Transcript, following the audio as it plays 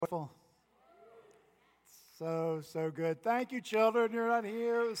Wonderful. So good. Thank you, children. You're not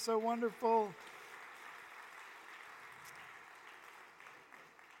here. It was so wonderful.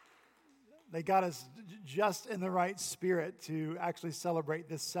 They got us just in the right spirit to actually celebrate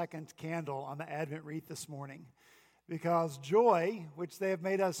this second candle on the Advent wreath this morning. Because joy, which they have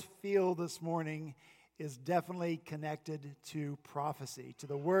made us feel this morning, is definitely connected to prophecy, to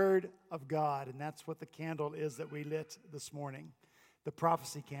the Word of God. And that's what the candle is that we lit this morning, the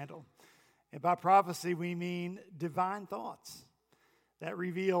prophecy candle. And by prophecy, we mean divine thoughts that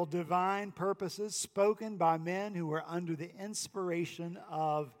reveal divine purposes spoken by men who are under the inspiration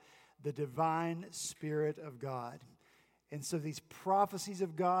of the divine Spirit of God. And so these prophecies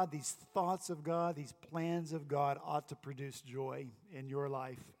of God, these thoughts of God, these plans of God ought to produce joy in your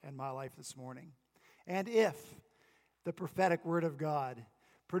life and my life this morning. And if the prophetic word of God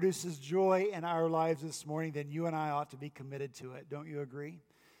produces joy in our lives this morning, then you and I ought to be committed to it. Don't you agree?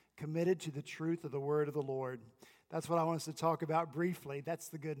 Committed to the truth of the word of the Lord. That's what I want us to talk about briefly. That's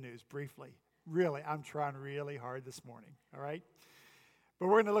the good news, briefly. Really, I'm trying really hard this morning, all right? But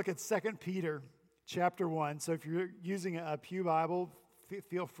we're going to look at 2 Peter chapter 1. So if you're using a pew Bible,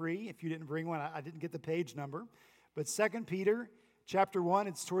 feel free. If you didn't bring one, I didn't get the page number. But 2 Peter chapter 1,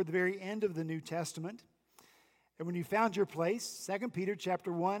 it's toward the very end of the New Testament. And when you found your place, 2 Peter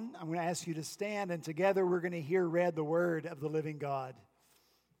chapter 1, I'm going to ask you to stand, and together we're going to hear read the word of the living God.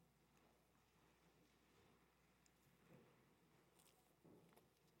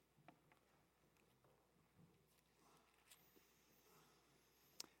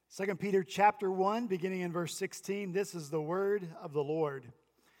 2 Peter chapter 1, beginning in verse 16, this is the word of the Lord.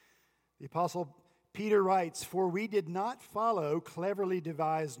 The Apostle Peter writes, "For we did not follow cleverly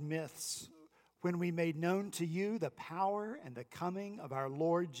devised myths when we made known to you the power and the coming of our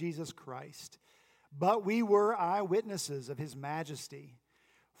Lord Jesus Christ, but we were eyewitnesses of his majesty.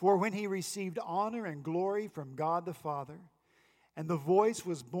 For when he received honor and glory from God the Father, and the voice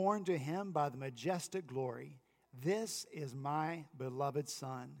was borne to him by the majestic glory, 'This is my beloved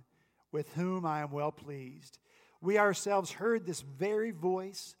Son, with whom I am well pleased.' We ourselves heard this very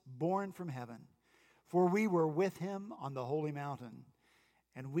voice borne from heaven, for we were with him on the holy mountain.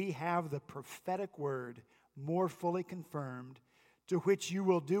 And we have the prophetic word more fully confirmed, to which you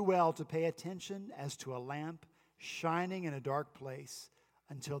will do well to pay attention as to a lamp shining in a dark place,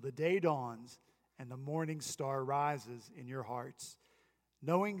 until the day dawns and the morning star rises in your hearts.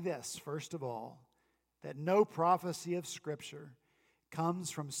 Knowing this, first of all, that no prophecy of Scripture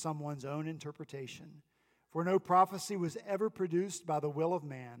comes from someone's own interpretation. For no prophecy was ever produced by the will of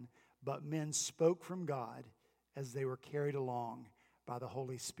man, but men spoke from God as they were carried along by the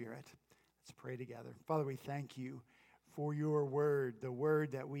Holy Spirit." Let's pray together. Father, we thank you for your word. The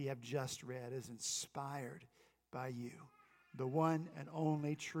word that we have just read is inspired by you, the one and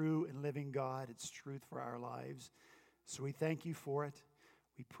only true and living God. It's truth for our lives. So we thank you for it.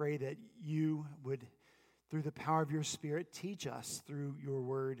 We pray that you would, through the power of your Spirit, teach us through your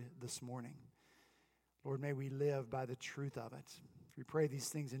word this morning. Lord, may we live by the truth of it. We pray these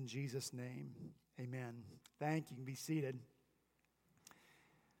things in Jesus' name. Amen. Thank you. You can be seated.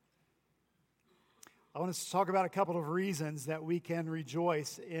 I want us to talk about a couple of reasons that we can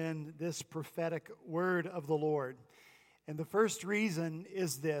rejoice in this prophetic word of the Lord. And the first reason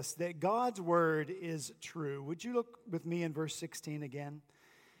is this, that God's word is true. Would you look with me in verse 16 again?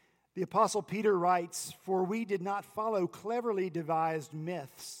 The Apostle Peter writes, "For we did not follow cleverly devised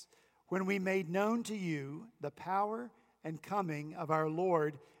myths when we made known to you the power and coming of our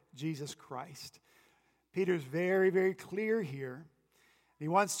Lord Jesus Christ." Peter's very, very clear here. He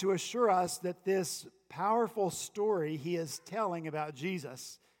wants to assure us that this powerful story he is telling about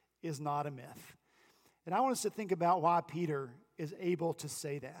Jesus is not a myth. And I want us to think about why Peter is able to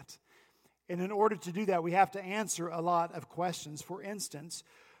say that. And in order to do that, we have to answer a lot of questions. For instance,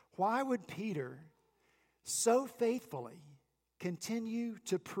 why would Peter so faithfully continue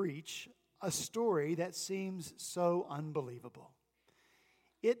to preach a story that seems so unbelievable?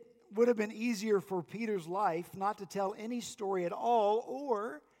 It would have been easier for Peter's life not to tell any story at all,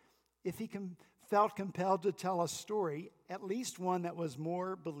 or if he felt compelled to tell a story, at least one that was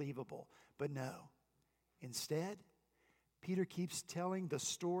more believable. But no. Instead, Peter keeps telling the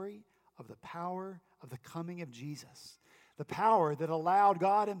story of the power of the coming of Jesus. The power that allowed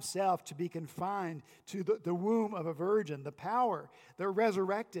God himself to be confined to the womb of a virgin. The power that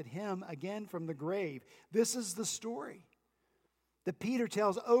resurrected him again from the grave. This is the story that Peter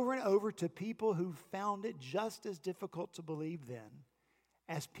tells over and over to people who found it just as difficult to believe then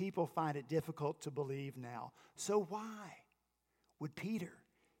as people find it difficult to believe now. So why would Peter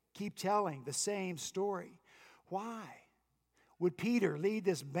keep telling the same story? Why would Peter lead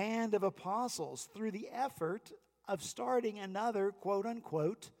this band of apostles through the effort of starting another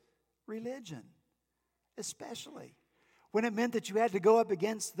quote-unquote religion, especially when it meant that you had to go up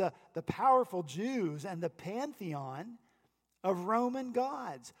against the powerful Jews and the pantheon of Roman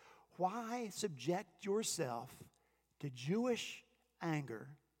gods. Why subject yourself to Jewish anger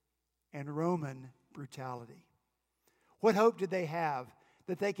and Roman brutality? What hope did they have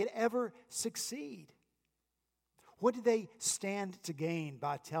that they could ever succeed? What did they stand to gain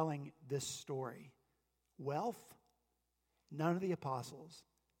by telling this story? Wealth? None of the apostles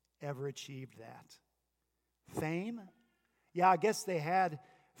ever achieved that. Fame? Yeah, I guess they had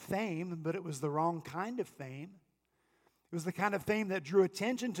fame, but it was the wrong kind of fame. It was the kind of fame that drew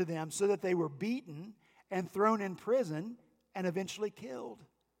attention to them so that they were beaten and thrown in prison and eventually killed.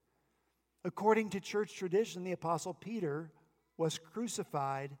 According to church tradition, the Apostle Peter was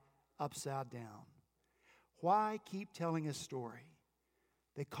crucified upside down. Why keep telling a story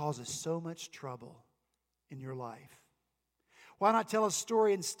that causes so much trouble in your life? Why not tell a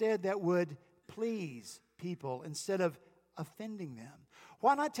story instead that would please people instead of offending them?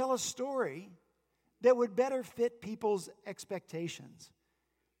 Why not tell a story that would better fit people's expectations?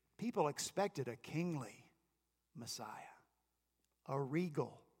 People expected a kingly Messiah, a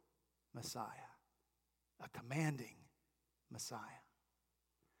regal Messiah, a commanding Messiah.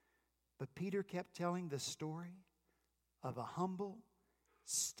 But Peter kept telling the story of a humble,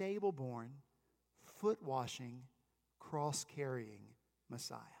 stable-born, foot-washing, cross-carrying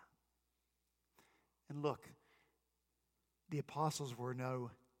Messiah. And look, the apostles were no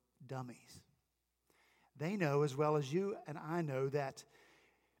dummies. They know as well as you and I know that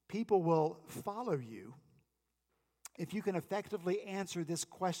people will follow you if you can effectively answer this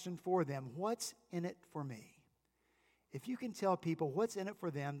question for them: what's in it for me? If you can tell people what's in it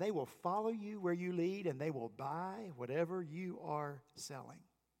for them, they will follow you where you lead and they will buy whatever you are selling.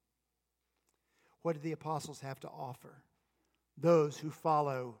 What did the apostles have to offer those who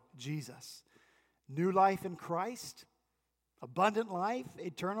follow Jesus? New life in Christ? Abundant life?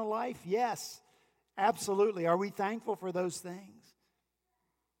 Eternal life? Yes, absolutely. Are we thankful for those things?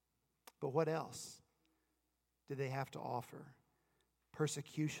 But what else did they have to offer?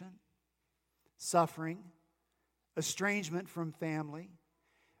 Persecution? Suffering? Estrangement from family?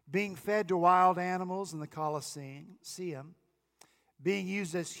 Being fed to wild animals in the Colosseum? Being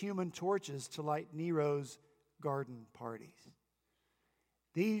used as human torches to light Nero's garden parties?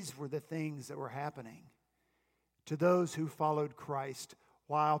 These were the things that were happening to those who followed Christ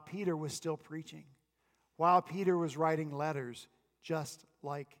while Peter was still preaching, while Peter was writing letters just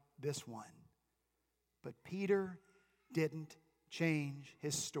like this one. But Peter didn't change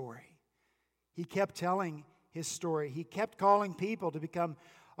his story. He kept telling his story. He kept calling people to become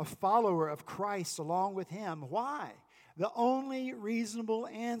a follower of Christ along with him. Why? The only reasonable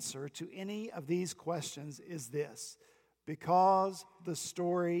answer to any of these questions is this: because the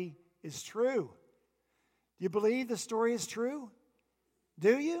story is true. Do you believe the story is true?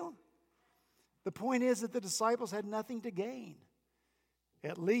 Do you? The point is that the disciples had nothing to gain,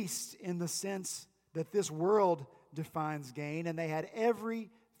 at least in the sense that this world defines gain, and they had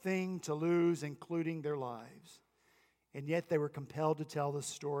everything to lose, including their lives. And yet they were compelled to tell the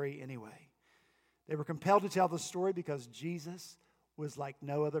story anyway. They were compelled to tell the story because Jesus was like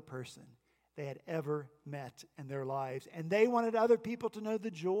no other person they had ever met in their lives. And they wanted other people to know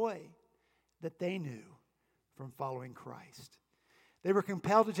the joy that they knew from following Christ. They were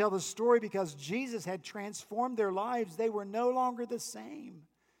compelled to tell the story because Jesus had transformed their lives. They were no longer the same,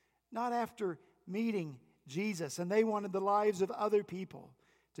 not after meeting Jesus. And they wanted the lives of other people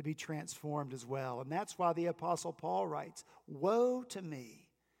to be transformed as well. And that's why the Apostle Paul writes, "Woe to me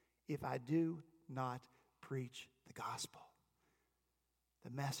if I do not preach the gospel."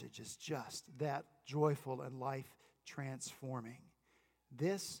 The message is just that joyful and life-transforming.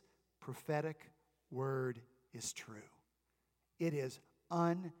 This prophetic word is true. It is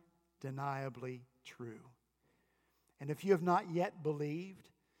undeniably true. And if you have not yet believed,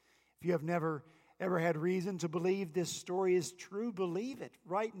 if you have never ever had reason to believe this story is true, believe it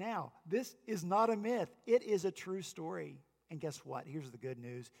right now. This is not a myth. It is a true story. And guess what? Here's the good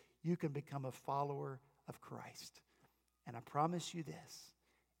news. You can become a follower of Christ. And I promise you this: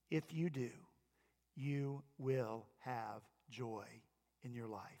 if you do, you will have joy in your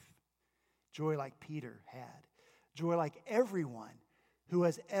life. Joy like Peter had. Joy like everyone who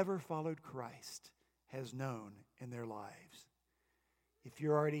has ever followed Christ has known in their lives. If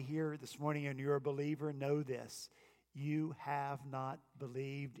you're already here this morning and you're a believer, know this: you have not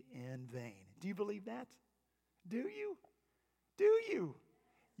believed in vain. Do you believe that? Do you? Do you?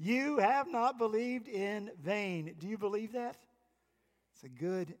 You have not believed in vain. Do you believe that? It's a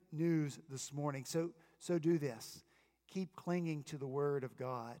good news this morning. So do this. Keep clinging to the Word of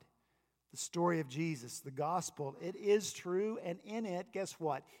God. The story of Jesus, the gospel, it is true, and in it, guess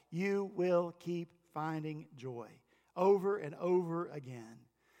what? You will keep finding joy over and over again.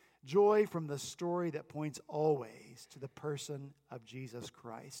 Joy from the story that points always to the person of Jesus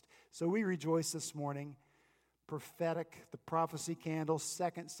Christ. So we rejoice this morning, prophetic, the prophecy candle,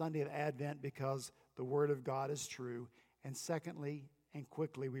 second Sunday of Advent, because the Word of God is true. And secondly, and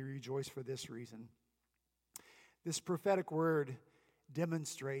quickly, we rejoice for this reason. This prophetic word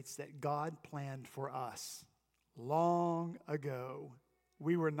demonstrates that God planned for us long ago.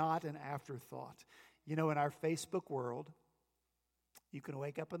 We were not an afterthought. You know, in our Facebook world, you can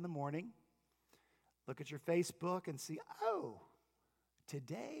wake up in the morning, look at your Facebook and see, oh,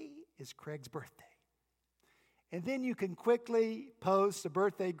 today is Craig's birthday. And then you can quickly post a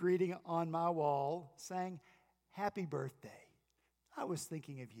birthday greeting on my wall saying, happy birthday. I was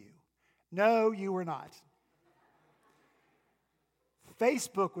thinking of you. No, you were not.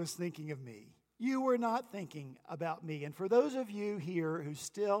 Facebook was thinking of me. You were not thinking about me. And for those of you here who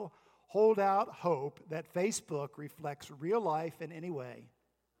still hold out hope that Facebook reflects real life in any way,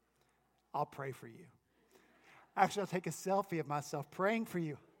 I'll pray for you. Actually, I'll take a selfie of myself praying for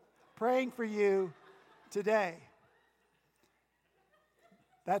you today.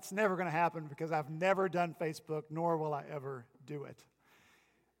 That's never going to happen because I've never done Facebook, nor will I ever do it.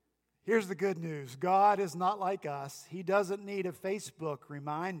 Here's the good news. God is not like us. He doesn't need a Facebook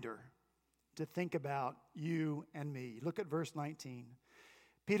reminder to think about you and me. Look at verse 19.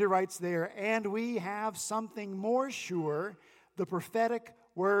 Peter writes there, and we have something more sure, the prophetic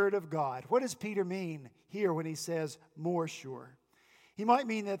word of God. What does Peter mean here when he says more sure? He might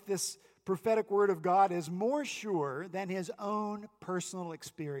mean that this prophetic word of God is more sure than his own personal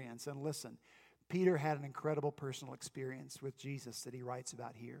experience. And listen, Peter had an incredible personal experience with Jesus that he writes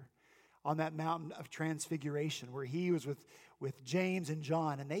about here. On that mountain of transfiguration where he was with James and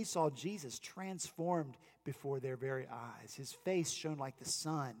John, and they saw Jesus transformed before their very eyes. His face shone like the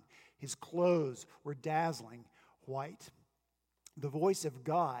sun. His clothes were dazzling white. The voice of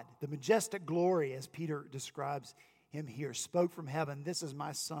God, the majestic glory, as Peter describes him here, spoke from heaven, "This is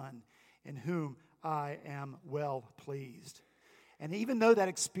my Son, in whom I am well pleased." And even though that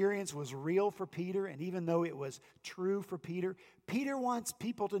experience was real for Peter, and even though it was true for Peter, Peter wants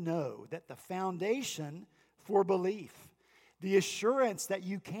people to know that the foundation for belief, the assurance that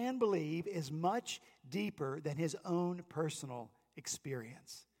you can believe, is much deeper than his own personal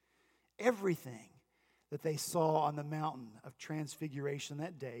experience. Everything that they saw on the mountain of transfiguration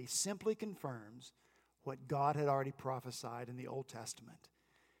that day simply confirms what God had already prophesied in the Old Testament.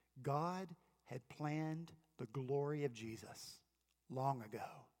 God had planned the glory of Jesus long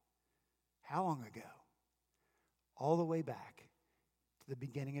ago. How long ago? All the way back to the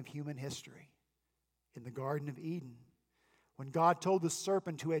beginning of human history in the Garden of Eden, when God told the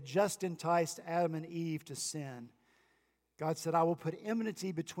serpent who had just enticed Adam and Eve to sin, God said, "I will put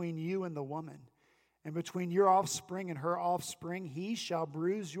enmity between you and the woman, and between your offspring and her offspring. He shall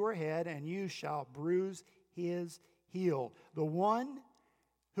bruise your head, and you shall bruise his heel." The one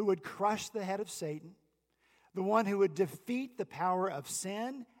who would crush the head of Satan, the one who would defeat the power of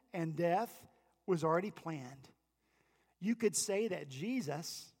sin and death, was already planned. You could say that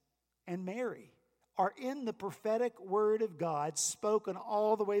Jesus and Mary are in the prophetic word of God spoken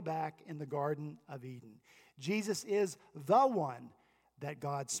all the way back in the Garden of Eden. Jesus is the one that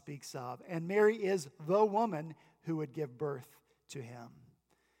God speaks of, and Mary is the woman who would give birth to him.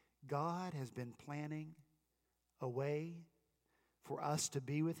 God has been planning a way for us to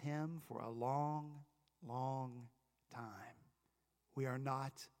be with him for a long, long time. We are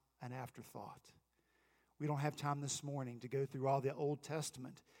not an afterthought. We don't have time this morning to go through all the Old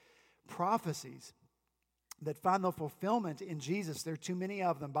Testament prophecies that find the fulfillment in Jesus. There are too many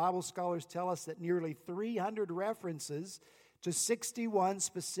of them. Bible scholars tell us that nearly 300 references to 61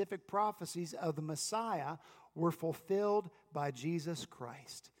 specific prophecies of the Messiah were fulfilled by Jesus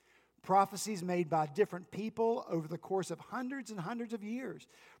Christ. Prophecies made by different people over the course of hundreds and hundreds of years.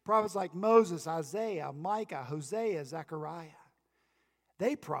 Prophets like Moses, Isaiah, Micah, Hosea, Zechariah.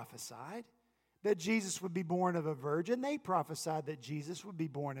 They prophesied that Jesus would be born of a virgin. They prophesied that Jesus would be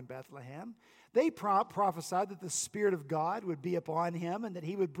born in Bethlehem. They prophesied that the Spirit of God would be upon him and that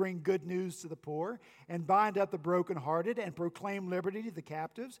he would bring good news to the poor and bind up the brokenhearted and proclaim liberty to the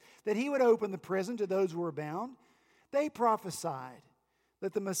captives, that he would open the prison to those who were bound. They prophesied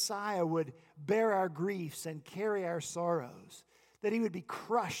that the Messiah would bear our griefs and carry our sorrows, that he would be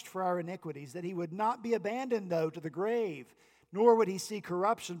crushed for our iniquities, that he would not be abandoned, though, to the grave, nor would he see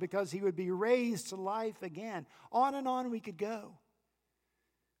corruption, because he would be raised to life again. On and on we could go.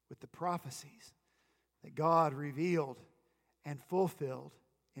 the prophecies that God revealed and fulfilled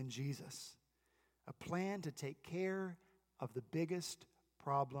in Jesus. A plan to take care of the biggest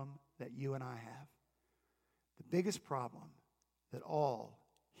problem that you and I have. The biggest problem that all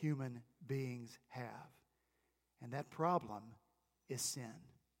human beings have. And that problem is sin.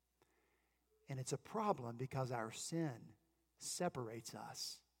 And it's a problem because our sin separates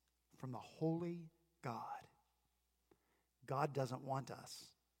us from the holy God. God doesn't want us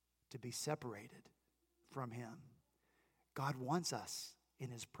to be separated from Him. God wants us in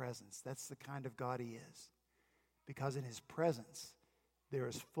His presence. That's the kind of God He is. Because in His presence, there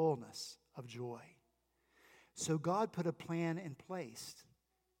is fullness of joy. So God put a plan in place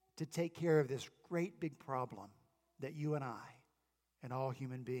to take care of this great big problem that you and I and all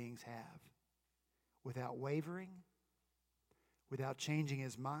human beings have. Without wavering, without changing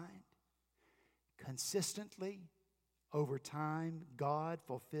His mind, consistently, over time, God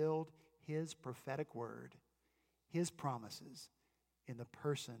fulfilled His prophetic word, His promises in the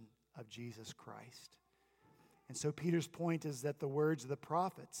person of Jesus Christ. And so Peter's point is that the words of the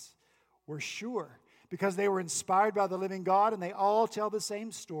prophets were sure because they were inspired by the living God, and they all tell the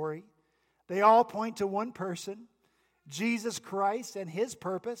same story. They all point to one person, Jesus Christ, and His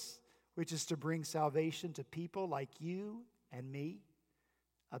purpose, which is to bring salvation to people like you and me,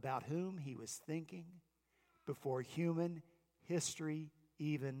 about whom He was thinking before human history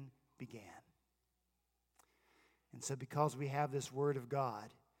even began. And so because we have this Word of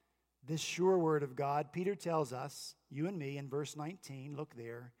God, this sure Word of God, Peter tells us, you and me, in verse 19, look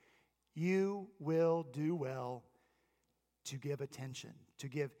there, you will do well to give attention, to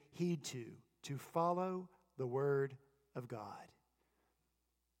give heed to follow the Word of God.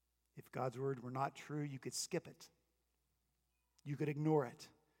 If God's Word were not true, you could skip it. You could ignore it.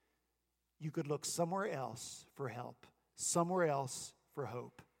 You could look somewhere else for help, somewhere else for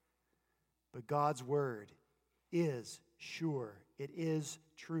hope. But God's Word is sure. It is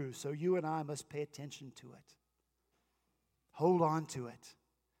true. So you and I must pay attention to it. Hold on to it.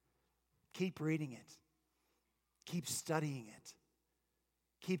 Keep reading it. Keep studying it.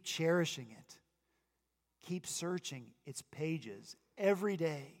 Keep cherishing it. Keep searching its pages every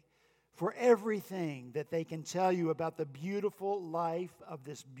day for everything that they can tell you about the beautiful life of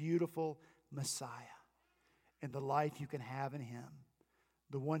this beautiful Messiah and the life you can have in Him,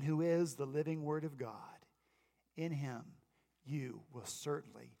 the one who is the living Word of God. In Him, you will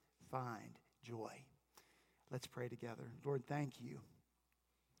certainly find joy. Let's pray together. Lord, thank you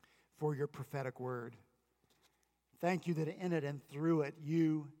for your prophetic word. Thank you that in it and through it,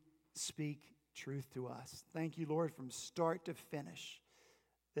 you speak truth to us. Thank you, Lord, from start to finish,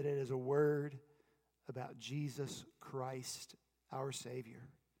 that it is a word about Jesus Christ, our Savior.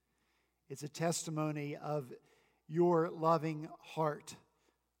 It's a testimony of your loving heart,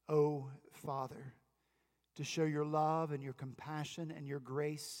 O Father, to show your love and your compassion and your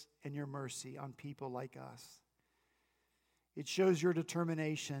grace and your mercy on people like us. It shows your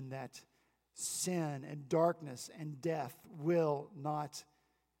determination that sin and darkness and death will not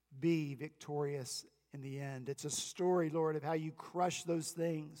be victorious in the end. It's a story, Lord, of how you crush those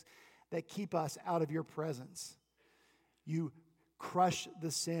things that keep us out of your presence. You crush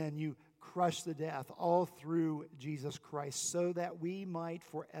the sin, you crush the death, all through Jesus Christ, so that we might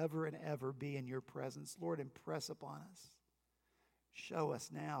forever and ever be in your presence. Lord, impress upon us. Show us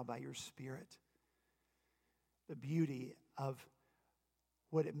now by your Spirit the beauty of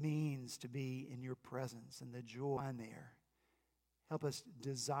what it means to be in your presence and the joy in there. Help us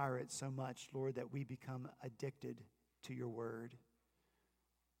desire it so much, Lord, that we become addicted to your word.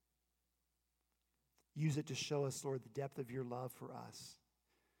 Use it to show us, Lord, the depth of your love for us.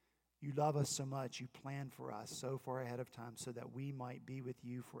 You love us so much, you plan for us so far ahead of time so that we might be with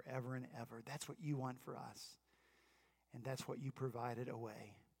you forever and ever. That's what you want for us. And that's what you provided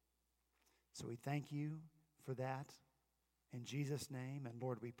away. So we thank you for that in Jesus' name. And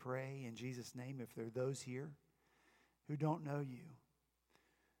Lord, we pray in Jesus' name, if there are those here who don't know you,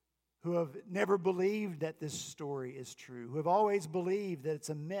 who have never believed that this story is true, who have always believed that it's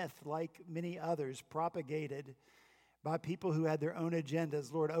a myth like many others propagated by people who had their own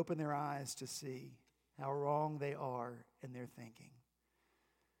agendas, Lord, open their eyes to see how wrong they are in their thinking.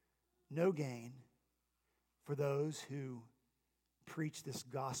 No gain for those who preach this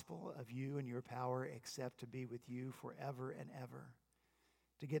gospel of you and your power except to be with you forever and ever.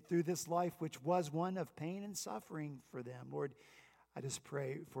 To get through this life, which was one of pain and suffering for them. Lord, I just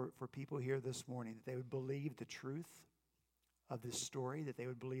pray for people here this morning that they would believe the truth of this story, that they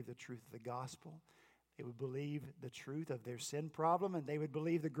would believe the truth of the gospel. They would believe the truth of their sin problem, and they would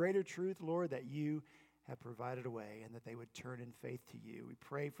believe the greater truth, Lord, that you have provided a way and that they would turn in faith to you. We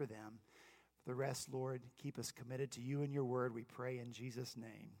pray for them. For the rest, Lord, keep us committed to you and your word. We pray in Jesus'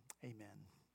 name. Amen.